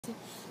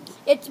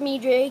It's me,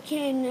 Drake,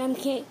 and I'm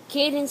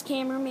Caden's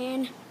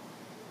cameraman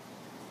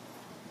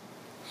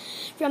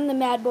from the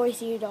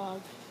MadBoyCDog.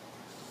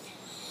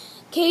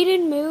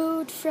 Caden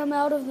moved from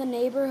out of the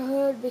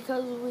neighborhood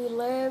because we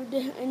lived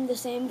in the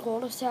same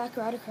cul-de-sac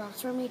right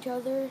across from each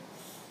other.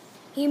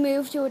 He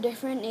moved to a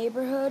different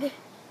neighborhood,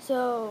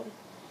 so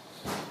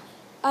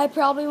I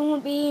probably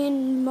won't be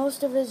in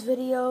most of his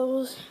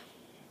videos.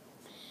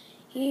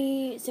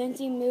 Since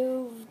he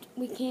moved,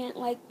 we can't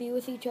be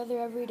with each other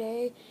every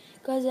day,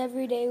 because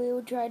every day we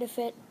would try to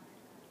fit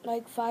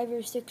 5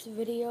 or 6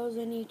 videos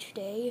in each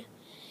day.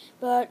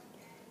 But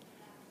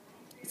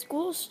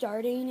school's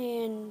starting,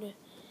 and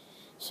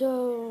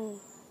so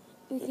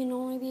we can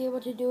only be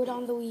able to do it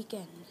on the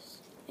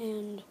weekends.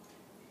 And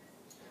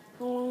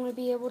we'll only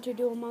be able to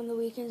do them on the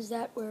weekends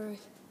that we're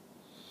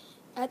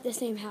at the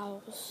same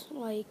house.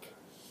 Like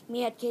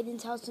me at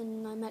Caden's house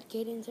and I'm at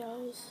Caden's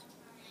house.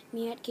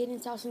 Me at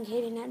Caden's house and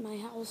Caden at my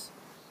house.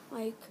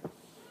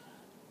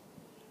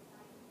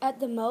 At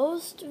the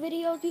most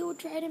videos we would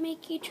try to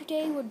make each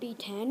day would be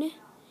 10.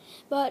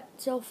 But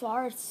so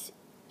far it's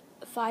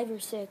 5 or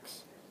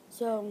 6.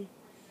 So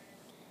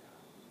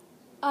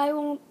I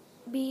won't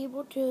be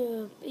able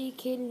to be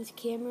Caden's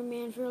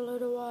cameraman for a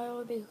little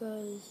while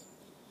because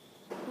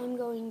I'm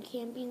going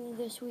camping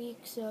this week,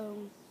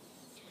 so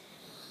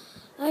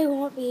I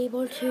won't be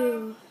able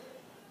to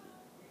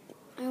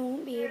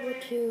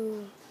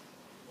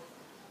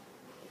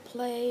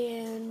play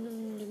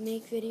and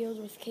make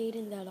videos with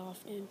Caden that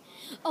often.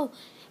 Oh,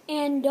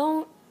 and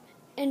don't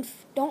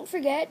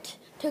forget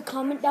to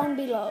comment down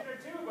below.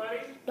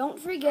 Don't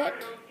forget,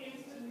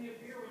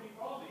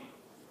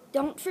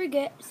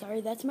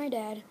 sorry, that's my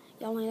dad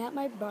yelling at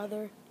my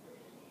brother.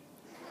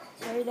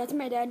 Sorry, that's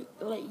my dad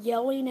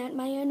yelling at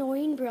my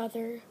annoying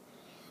brother.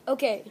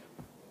 Okay,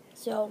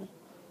 so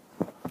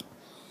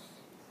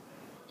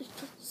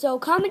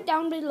comment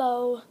down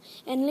below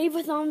and leave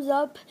a thumbs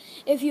up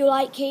if you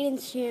like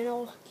Caden's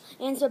channel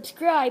and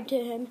subscribe to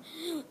him.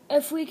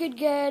 If we could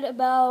get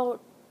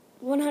about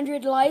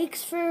 100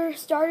 likes for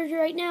starters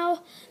right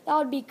now, that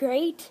would be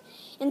great.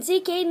 And see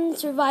Caden's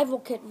survival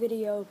kit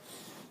video.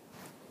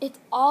 It's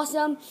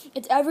awesome.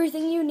 It's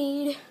everything you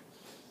need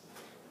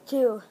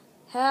to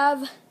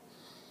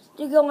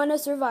go on a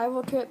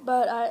survival trip,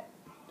 but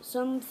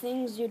some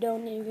things you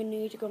don't even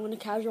need to go on a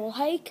casual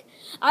hike.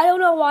 I don't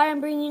know why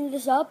I'm bringing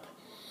this up,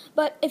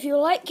 but if you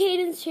like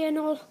Caden's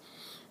channel,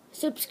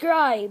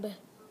 subscribe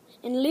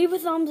and leave a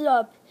thumbs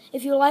up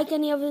if you like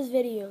any of his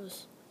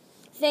videos.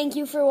 Thank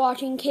you for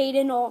watching,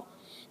 Caden.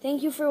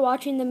 Thank you for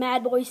watching the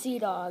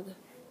MadBoyCDog.